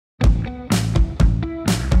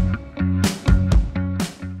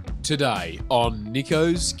Today on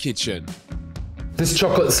Nicko's Kitchen. This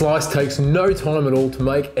chocolate slice takes no time at all to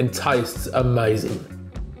make and tastes amazing.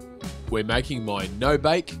 We're making my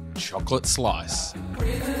no-bake chocolate slice.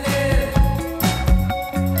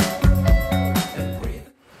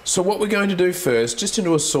 So what we're going to do first, just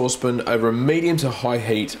into a saucepan over a medium to high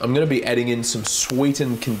heat, I'm going to be adding in some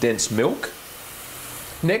sweetened condensed milk.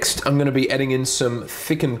 Next, I'm going to be adding in some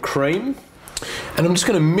thickened cream. And I'm just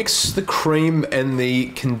going to mix the cream and the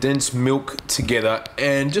condensed milk together,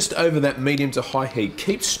 and just over that medium to high heat,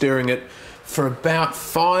 keep stirring it for about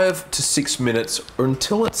 5 to 6 minutes, or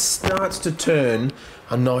until it starts to turn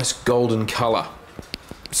a nice golden colour.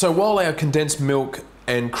 So while our condensed milk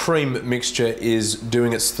and cream mixture is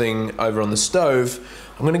doing its thing over on the stove,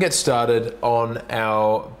 I'm going to get started on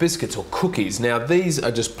our biscuits or cookies. Now these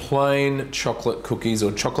are just plain chocolate cookies,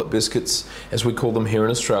 or chocolate biscuits as we call them here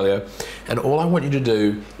in Australia, and all I want you to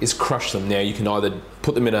do is crush them. Now you can either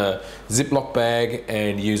put them in a Ziploc bag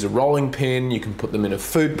and use a rolling pin, you can put them in a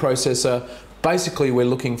food processor. Basically we're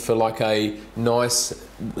looking for like a nice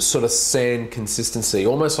sort of sand consistency,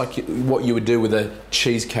 almost like what you would do with a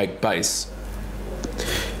cheesecake base.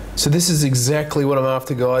 So this is exactly what I'm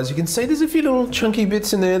after, guys. You can see there's a few little chunky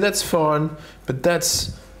bits in there, that's fine, but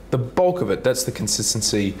that's the bulk of it. That's the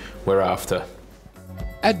consistency we're after.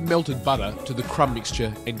 Add melted butter to the crumb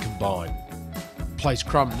mixture and combine. Place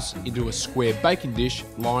crumbs into a square baking dish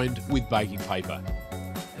lined with baking paper.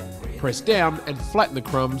 Press down and flatten the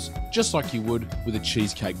crumbs just like you would with a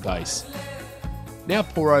cheesecake base. Now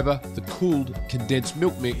pour over the cooled condensed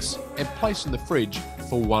milk mix and place in the fridge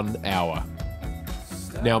for 1 hour.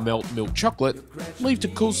 Now melt milk chocolate, leave to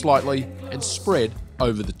cool slightly, and spread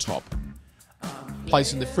over the top.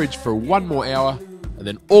 Place in the fridge for 1 more hour, and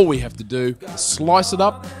then all we have to do is slice it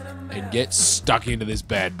up and get stuck into this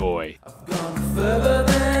bad boy. I've gone further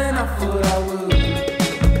than I thought I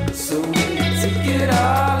would, so we take it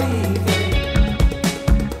all even.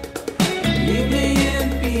 Leave me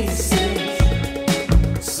in pieces,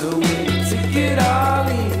 so we take it all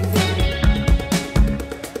even.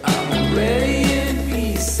 I'm ready.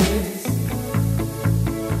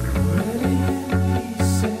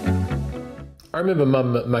 I remember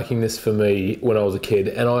Mum making this for me when I was a kid,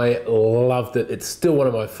 and I loved it. It's still one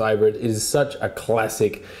of my favourite. It is such a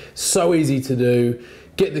classic, so easy to do.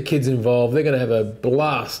 Get the kids involved. They're going to have a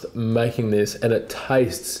blast making this, and it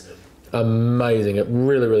tastes amazing. It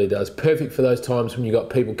really, really does. Perfect for those times when you've got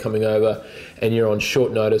people coming over and you're on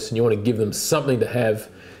short notice and you want to give them something to have.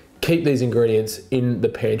 Keep these ingredients in the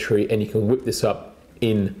pantry and you can whip this up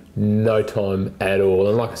in no time at all.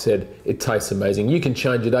 And like I said, it tastes amazing. You can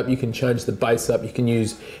change it up, you can change the base up, you can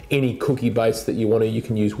use any cookie base that you want to, you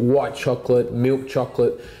can use white chocolate, milk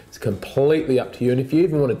chocolate, it's completely up to you. And if you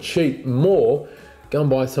even want to cheat more, go and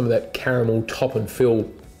buy some of that caramel top and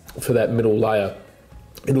fill for that middle layer.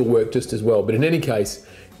 It'll work just as well. But in any case,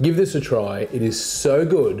 give this a try. It is so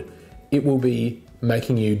good, it will be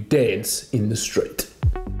making you dance in the street.